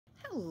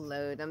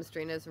Hello,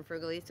 dumpsterinos and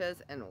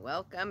frugalistas, and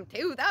welcome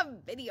to the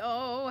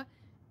video.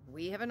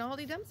 We have an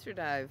Aldi dumpster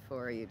dive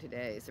for you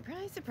today.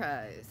 Surprise,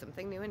 surprise,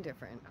 something new and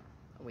different.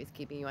 Always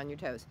keeping you on your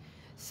toes.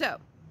 So,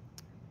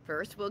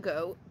 first we'll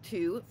go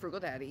to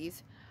Frugal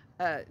Daddy's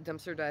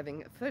dumpster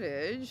diving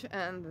footage,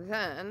 and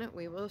then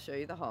we will show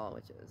you the haul,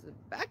 which is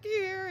back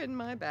here in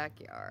my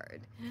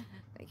backyard.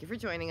 Thank you for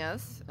joining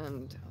us,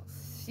 and I'll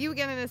see you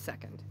again in a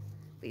second.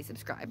 Please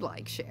subscribe,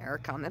 like, share,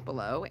 comment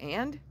below,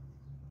 and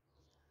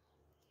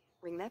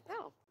ring that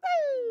bell.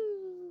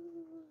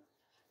 Woo!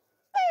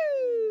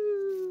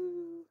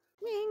 Woo!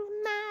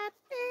 Ring my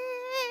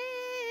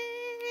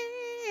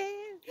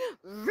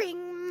bell.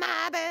 Ring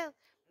my bell.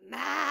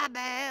 My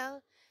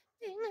bell.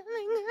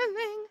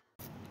 Ding-a-ling-a-ling.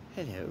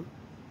 Hello.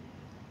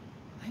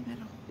 I'm at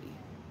Aldi.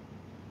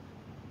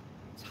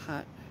 It's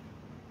hot.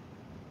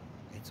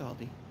 It's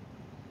Aldi.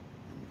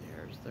 And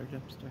there's their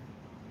dumpster.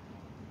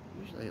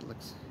 Usually it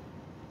looks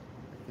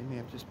like they may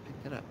have just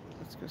picked it up.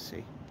 Let's go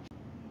see.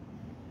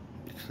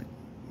 Looks like...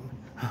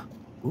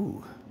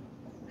 Ooh.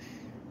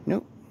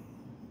 Nope.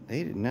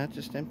 They did not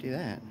just empty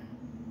that.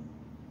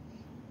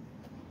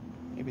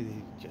 Maybe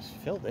they just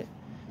filled it.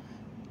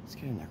 Let's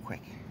get in there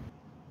quick.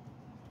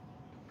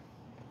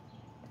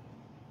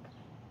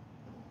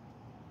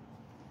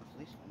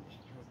 Policeman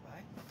just drove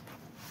by.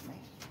 Nice.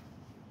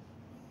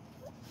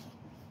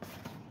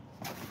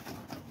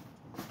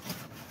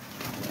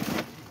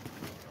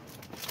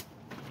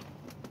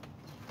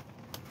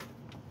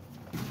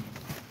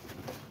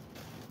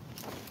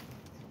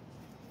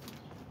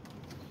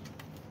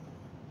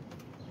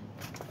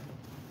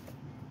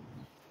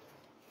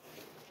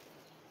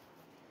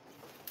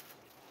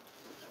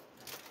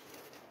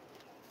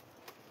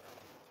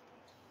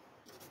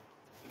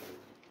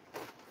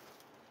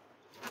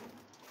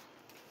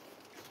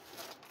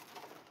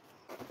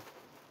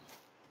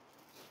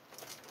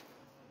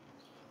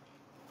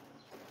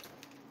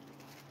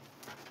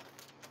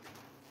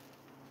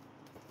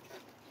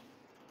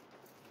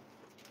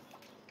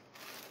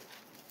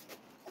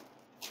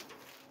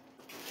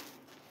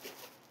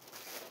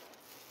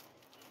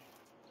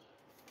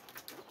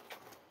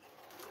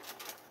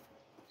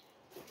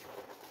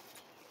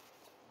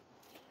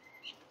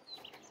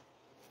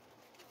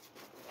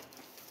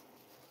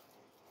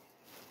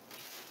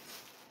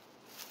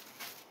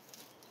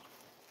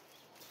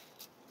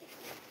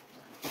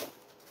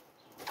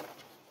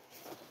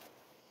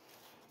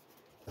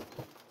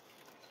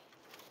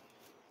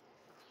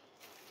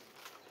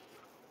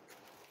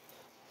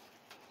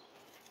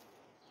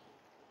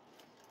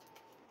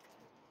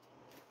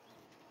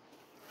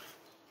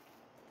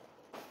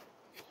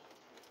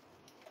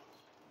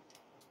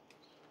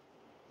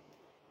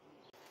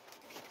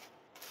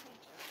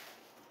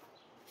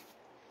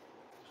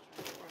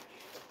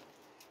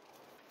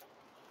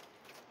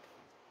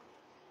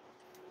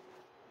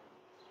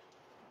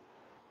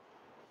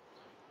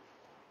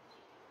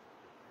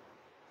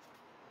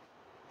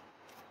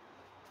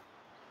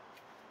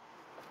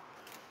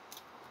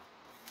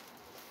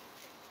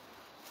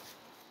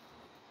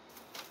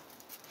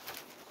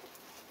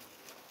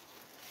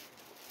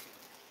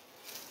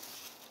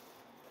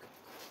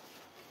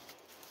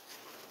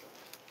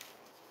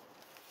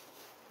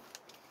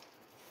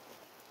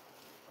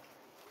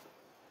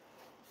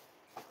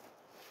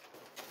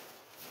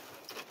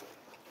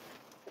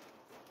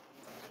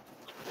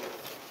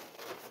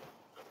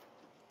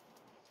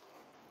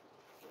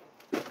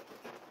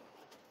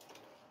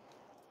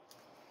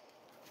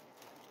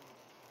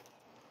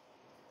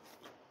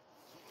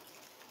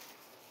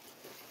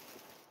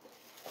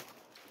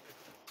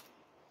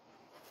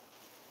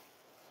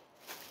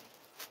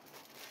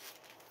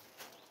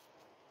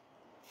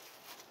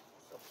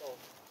 So full,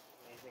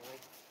 amazingly.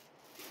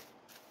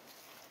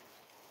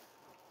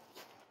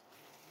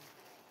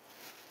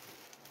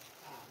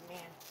 Oh man,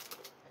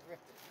 I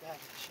ripped this bag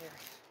of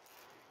cherries.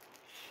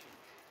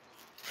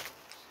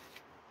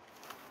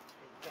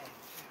 Big bag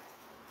too.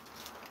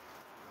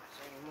 Is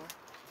there any more?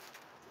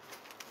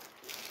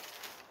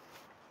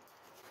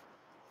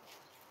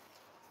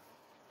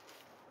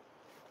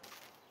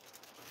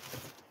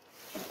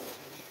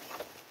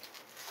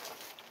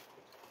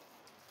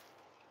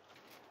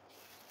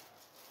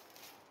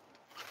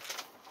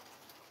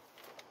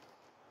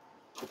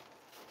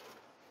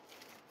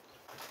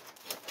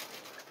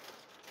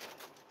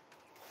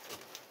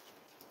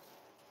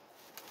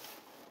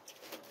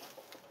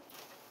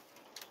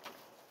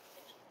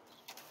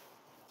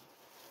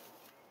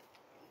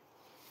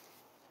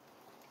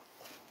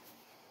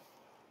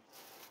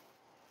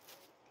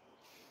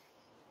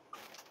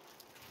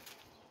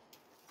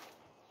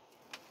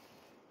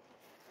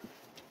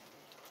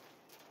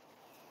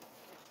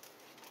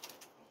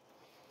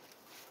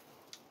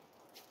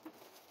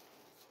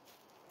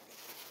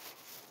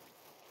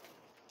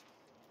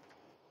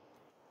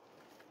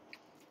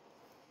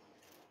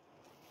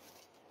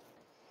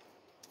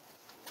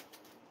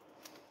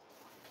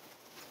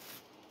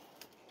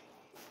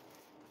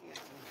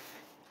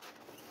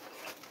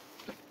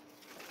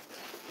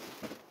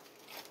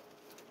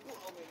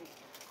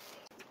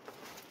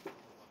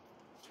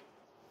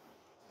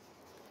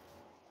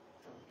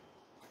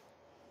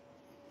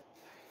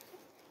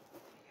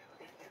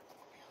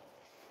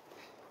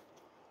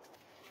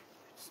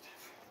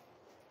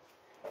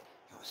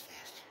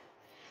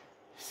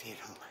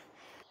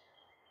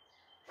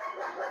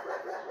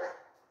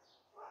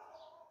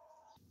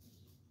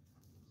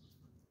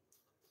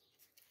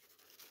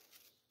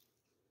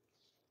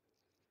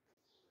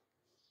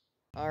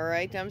 All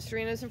right,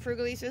 Dumpsterinos and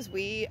Frugalistas,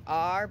 we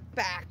are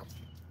back.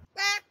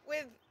 Back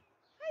with,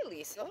 hi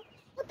Lisa.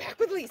 We're back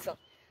with Lisa.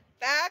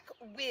 Back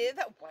with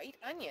white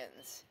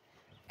onions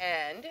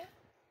and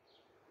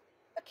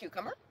a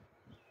cucumber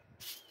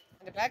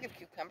and a bag of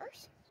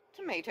cucumbers,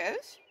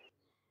 tomatoes,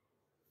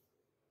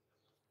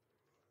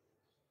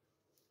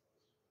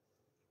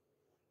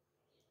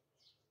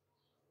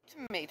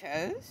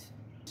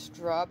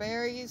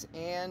 strawberries,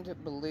 and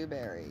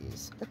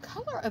blueberries. The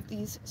color of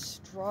these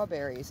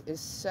strawberries is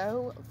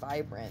so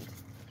vibrant.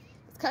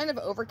 It's kind of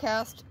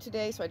overcast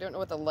today, so I don't know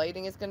what the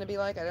lighting is going to be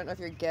like. I don't know if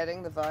you're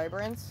getting the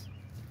vibrance.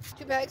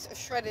 2 bags of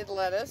shredded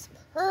lettuce,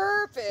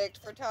 perfect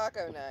for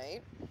taco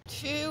night.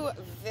 2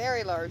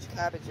 very large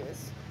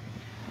cabbages.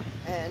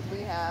 And we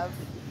have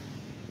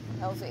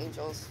Hell's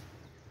Angels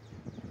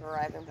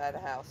arriving by the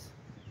house.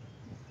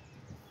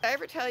 Did I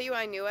ever tell you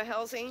I knew a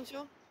Hell's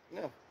Angel?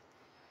 No.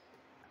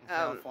 In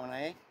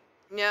California?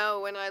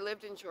 No, when I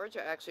lived in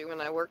Georgia, actually,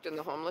 when I worked in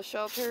the homeless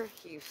shelter,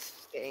 he was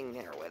staying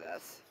there with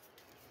us.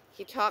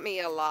 He taught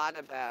me a lot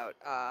about,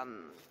 Hell.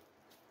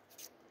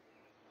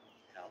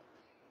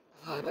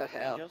 A lot about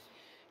hell. Angels?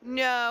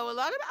 No, a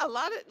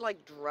lot of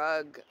like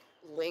drug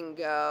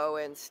lingo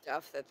and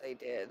stuff that they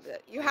did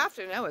that you have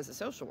to know as a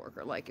social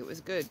worker. Like, it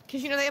was good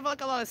because, you know, they have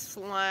like a lot of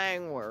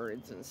slang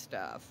words and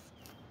stuff.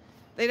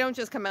 They don't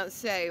just come out and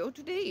say, oh,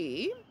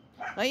 today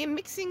I am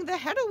mixing the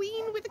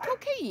heroin with the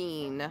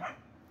cocaine.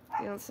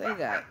 They don't say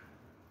that.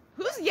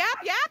 Who's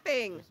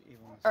yapping?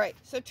 All right,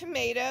 so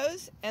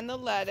tomatoes and the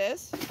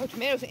lettuce. Oh,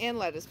 tomatoes and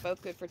lettuce,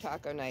 both good for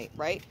taco night,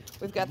 right?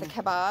 We've got the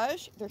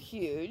cabbage. They're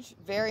huge.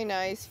 Very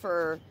nice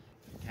for...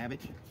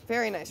 Cabbage?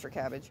 Very nice for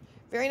cabbage.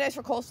 Very nice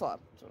for coleslaw.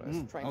 That's what I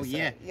was trying to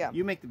say. Yeah.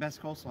 You make the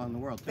best coleslaw in the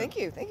world, too. Thank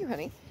you,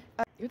 honey.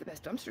 You're the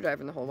best dumpster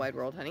diver in the whole wide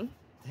world, honey.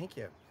 Thank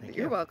you.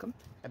 You're welcome.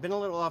 I've been a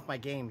little off my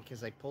game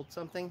because I pulled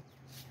something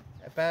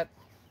about,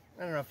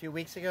 I don't know, a few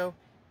weeks ago.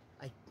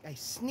 I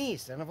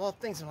sneezed, and of all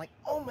things, I'm like,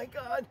 oh my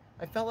God.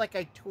 I felt like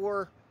I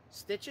tore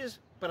stitches,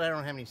 but I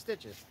don't have any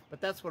stitches. But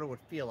that's what it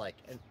would feel like.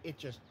 And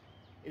it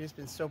has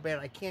been so bad.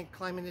 I can't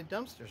climb into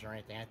dumpsters or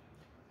anything. I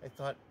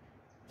thought,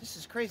 this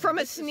is crazy. From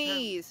a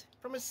sneeze.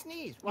 From a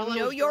sneeze. You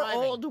know you're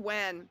old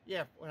when.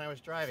 Yeah, when I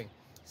was driving.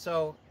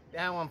 So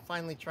now I'm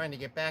finally trying to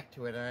get back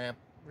to it, and I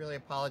really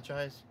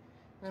apologize.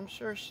 And I'm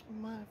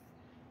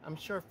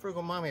sure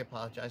Frugal Mommy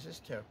apologizes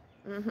too.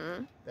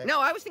 Mm-hmm. No,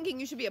 I was thinking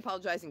you should be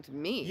apologizing to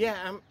me.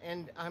 Yeah,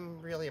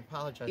 I'm really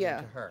apologizing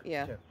to her.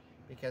 Yeah. Too,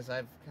 because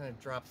I've kind of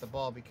dropped the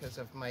ball because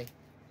of my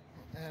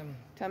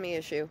tummy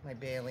issue. My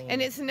baleen.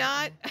 And it's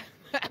not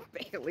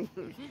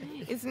baleen.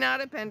 It's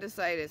not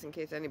appendicitis, in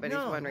case anybody's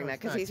wondering that,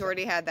 because he's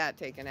already had that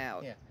taken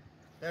out. Yeah.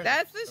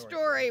 That's the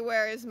story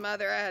where his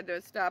mother had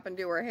to stop and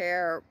do her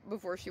hair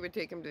before she would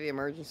take him to the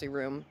emergency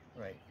room.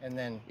 Right, and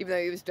then even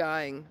though he was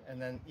dying.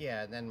 And then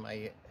then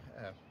my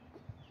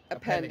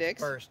appendix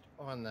burst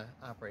on the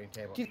operating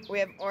table. We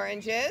have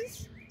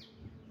oranges.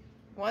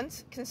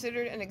 Once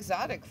considered an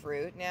exotic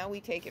fruit, now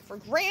we take it for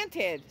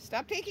granted.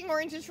 Stop taking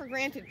oranges for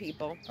granted,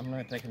 people. I'm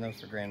not taking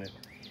those for granted.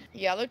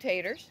 Yellow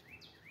taters.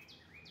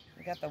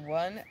 We got the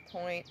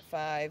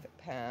 1.5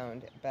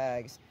 pound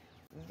bags.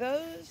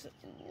 Those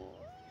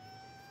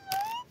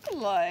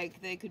look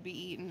like they could be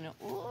eaten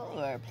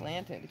or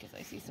planted because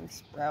I see some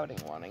sprouting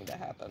wanting to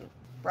happen.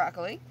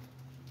 Broccoli,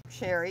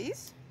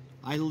 cherries.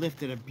 I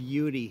lifted a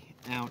beauty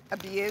out. A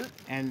beaut?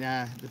 And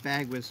the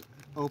bag was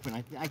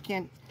open.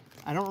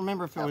 I don't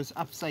remember if it was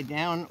upside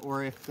down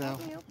or if the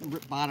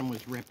bottom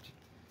was ripped.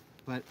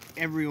 But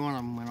every one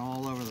of them went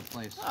all over the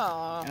place.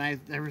 Aww. And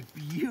there was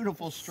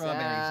beautiful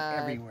strawberries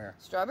everywhere.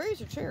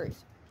 Strawberries or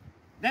cherries?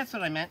 That's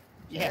what I meant.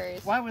 Cherries.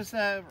 Yeah. Well, I was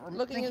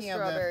thinking of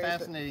the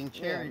fascinating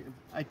cherry. Yeah.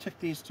 I took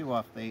these 2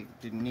 off. They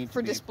didn't need to be.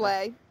 For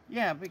display?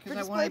 Yeah, because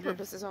I wanted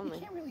purposes only.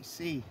 You can't really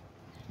see.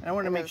 And I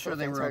wanted to make sure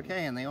they were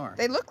okay, and they are.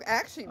 They look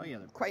actually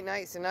quite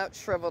nice and not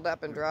shriveled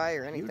up and dry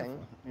or anything.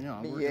 Beautiful. You know,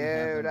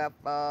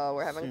 beautiful.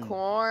 We're having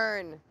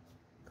corn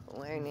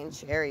and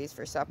cherries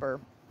for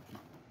supper.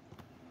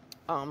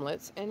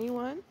 Omelets,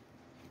 anyone?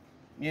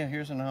 Yeah,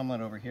 here's an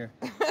omelet over here.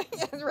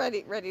 Yes,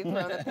 ready to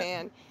throw in a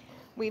pan.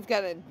 We've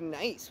got a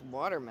nice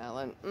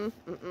watermelon.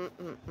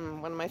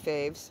 One of my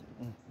faves.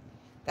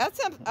 That's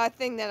a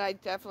thing that I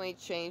definitely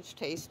changed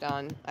taste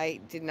on.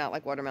 I did not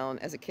like watermelon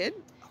as a kid,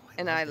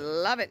 and I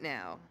love it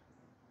now.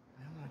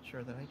 I'm not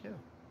sure that I do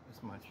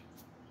as much.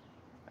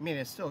 I mean,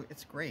 it's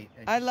great.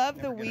 I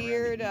love the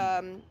weird,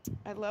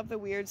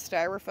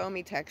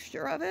 styrofoamy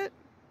texture of it.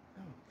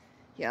 Oh.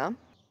 Yeah.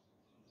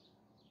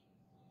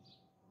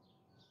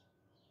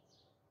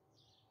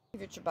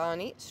 Your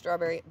Chobani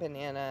strawberry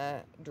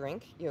banana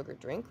drink,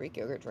 Greek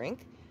yogurt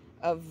drink,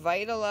 a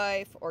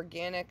Vitalife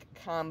organic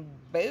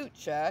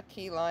kombucha,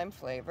 key lime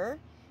flavor,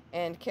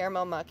 and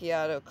caramel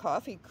macchiato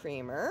coffee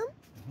creamer.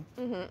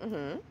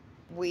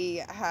 We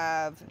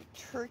have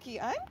turkey.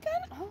 I'll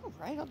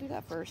do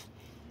that first.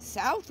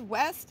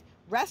 Southwest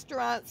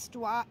Restaurant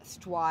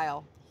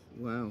Style.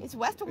 Wow. It's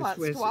Westwatch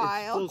It's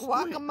style full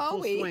swing, guacamole.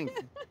 full swing.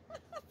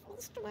 Full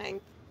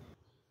swing.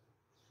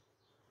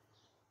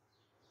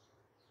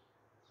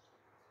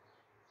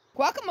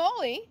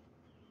 Guacamole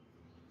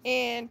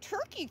and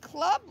turkey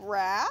club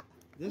wrap.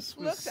 This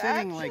was Looks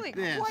sitting actually like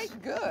this,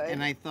 quite good.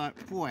 and I thought,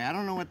 boy, I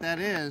don't know what that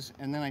is.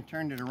 And then I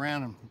turned it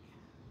around and,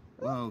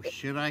 whoa,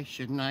 should I?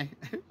 Shouldn't I?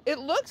 It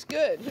looks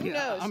good. Who Yeah,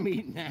 knows? I'm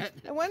eating that.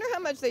 I wonder how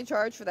much they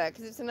charge for that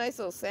because it's a nice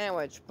little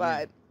sandwich,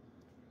 but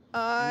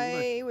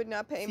I would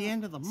not pay. It's the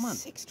end of the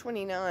month.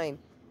 $6.29.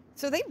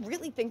 So they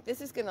really think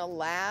this is going to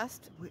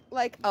last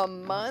like a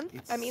month?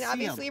 It's I mean, sealed.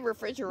 obviously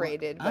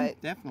refrigerated, Well, I'm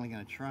but definitely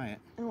gonna try it.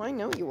 oh, I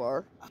know you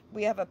are.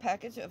 We have a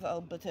package of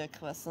au butter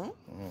croissant.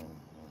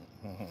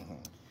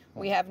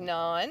 We have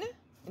naan.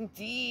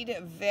 Indeed,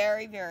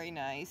 very, very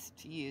nice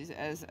to use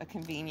as a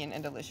convenient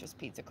and delicious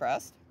pizza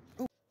crust.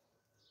 Ooh.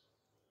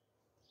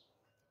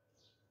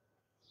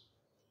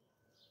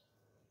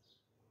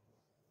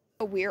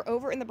 We're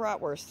over in the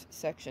bratwurst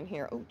section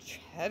here. Oh,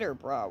 cheddar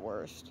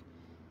bratwurst.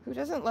 Who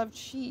doesn't love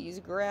cheese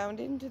ground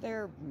into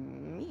their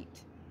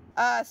meat?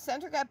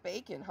 Center got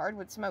bacon,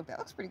 hardwood smoked. That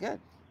looks pretty good.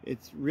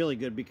 It's really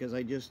good because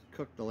I just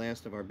cooked the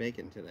last of our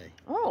bacon today.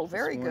 Oh,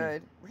 very morning.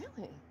 good.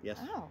 Really? Yes.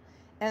 Wow.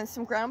 And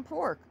some ground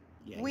pork.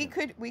 Yeah, we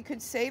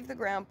could save the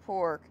ground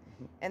pork,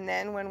 and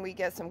then when we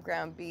get some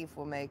ground beef,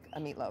 we'll make a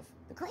meatloaf.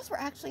 The girls were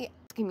actually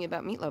asking me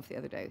about meatloaf the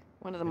other day.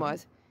 One of them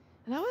was,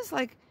 and I was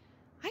like,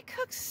 I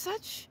cook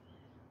such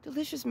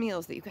delicious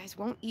meals that you guys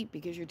won't eat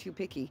because you're too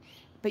picky,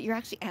 but you're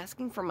actually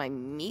asking for my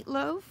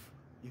meatloaf?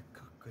 You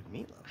cook good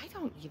meatloaf. I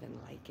don't even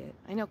like it.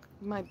 I know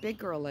my big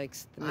girl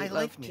likes the meatloaf I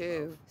like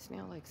too.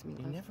 Snail likes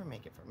meatloaf. You never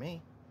make it for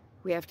me.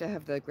 We have to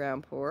have the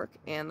ground pork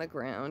and the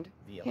ground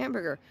Veal.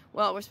 hamburger.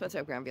 Well, we're supposed to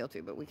have ground veal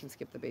too, but we can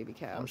skip the baby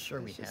cows. I'm sure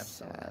It's we just have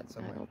some of sad. that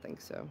somewhere. I don't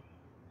think so.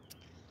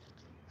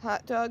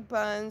 Hot dog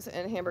buns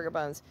and hamburger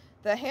buns.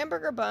 The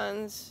hamburger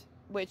buns,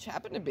 which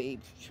happen to be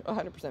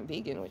 100%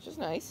 vegan, which is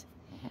nice.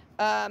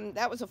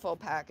 That was a full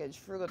package.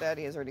 Frugal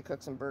Daddy has already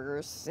cooked some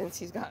burgers since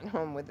he's gotten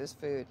home with his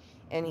food,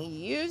 and he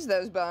used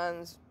those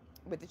buns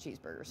with the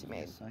cheeseburgers he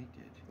made. Yes, I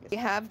did. We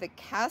have the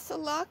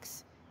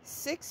Casalux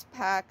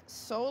 6-pack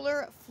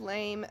solar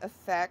flame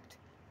effect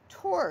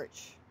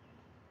torch.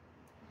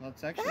 Well,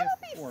 it's actually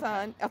That'll be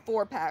fun. A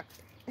 4-pack.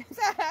 It's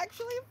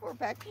actually a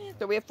 4-pack.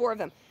 So we have 4 of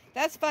them.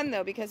 That's fun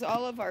though, because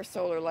all of our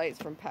solar lights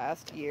from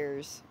past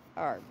years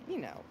are, you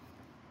know,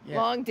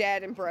 long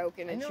dead and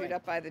broken and chewed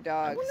up by the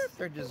dogs. I wonder if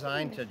they're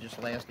designed to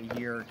just last a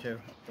year or two,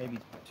 maybe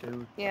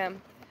 2. Yeah.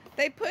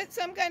 They put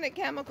some kind of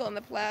chemical in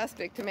the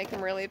plastic to make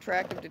them really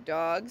attractive to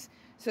dogs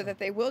so that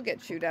they will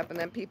get chewed up and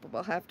then people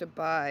will have to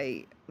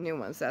buy new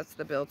ones. That's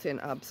the built-in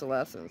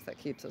obsolescence that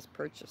keeps us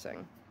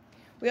purchasing.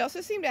 We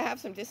also seem to have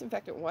some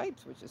disinfectant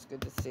wipes, which is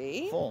good to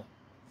see. Full.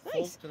 Nice.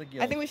 Full to the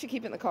gills. I think we should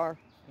keep it in the car.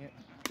 Yeah.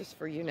 Just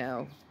for you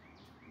know.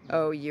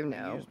 Oh, you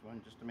know. I used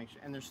one just to make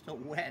sure, and they're still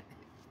wet.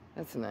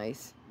 That's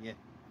nice. Yeah.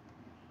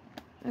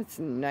 That's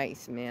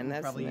nice, man.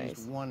 That's probably nice.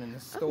 used one in the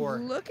store.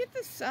 Oh, look at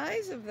the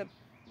size of the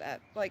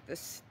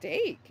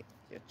steak.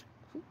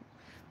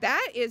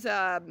 That is It's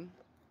a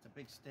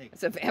big steak.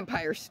 it's a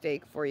vampire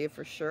steak for you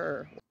for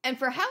sure. And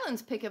for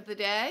Helen's pick of the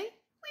day,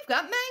 we've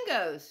got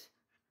mangoes.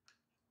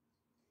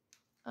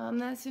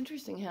 That's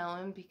interesting,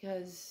 Helen,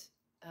 because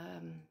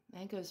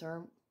mangoes are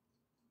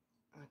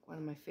like one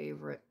of my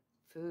favorite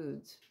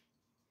foods.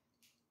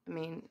 I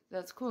mean,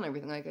 that's cool and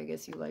everything. Like, I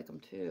guess you like them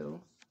too.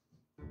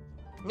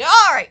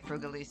 All right,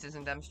 Frugalistas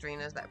and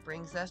Dumpstrinas, that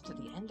brings us to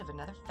the end of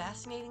another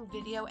fascinating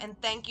video, and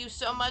thank you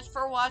so much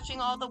for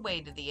watching all the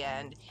way to the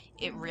end.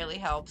 It really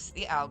helps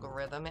the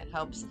algorithm. It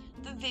helps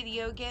the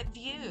video get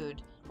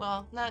viewed.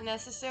 Well, not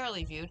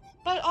necessarily viewed,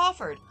 but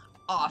offered.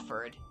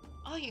 Offered.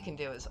 All you can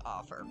do is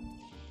offer.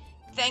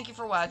 Thank you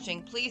for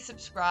watching. Please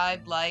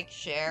subscribe, like,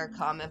 share,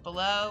 comment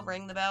below,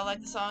 ring the bell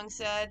like the song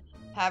said.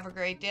 Have a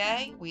great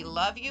day. We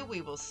love you. We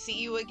will see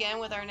you again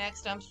with our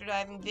next dumpster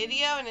diving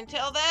video, and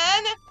until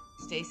then,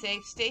 stay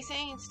safe, stay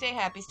sane, stay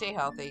happy, stay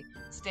healthy.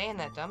 Stay in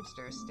that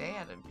dumpster, stay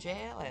out of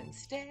jail, and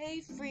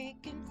stay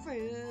freaking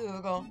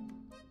frugal.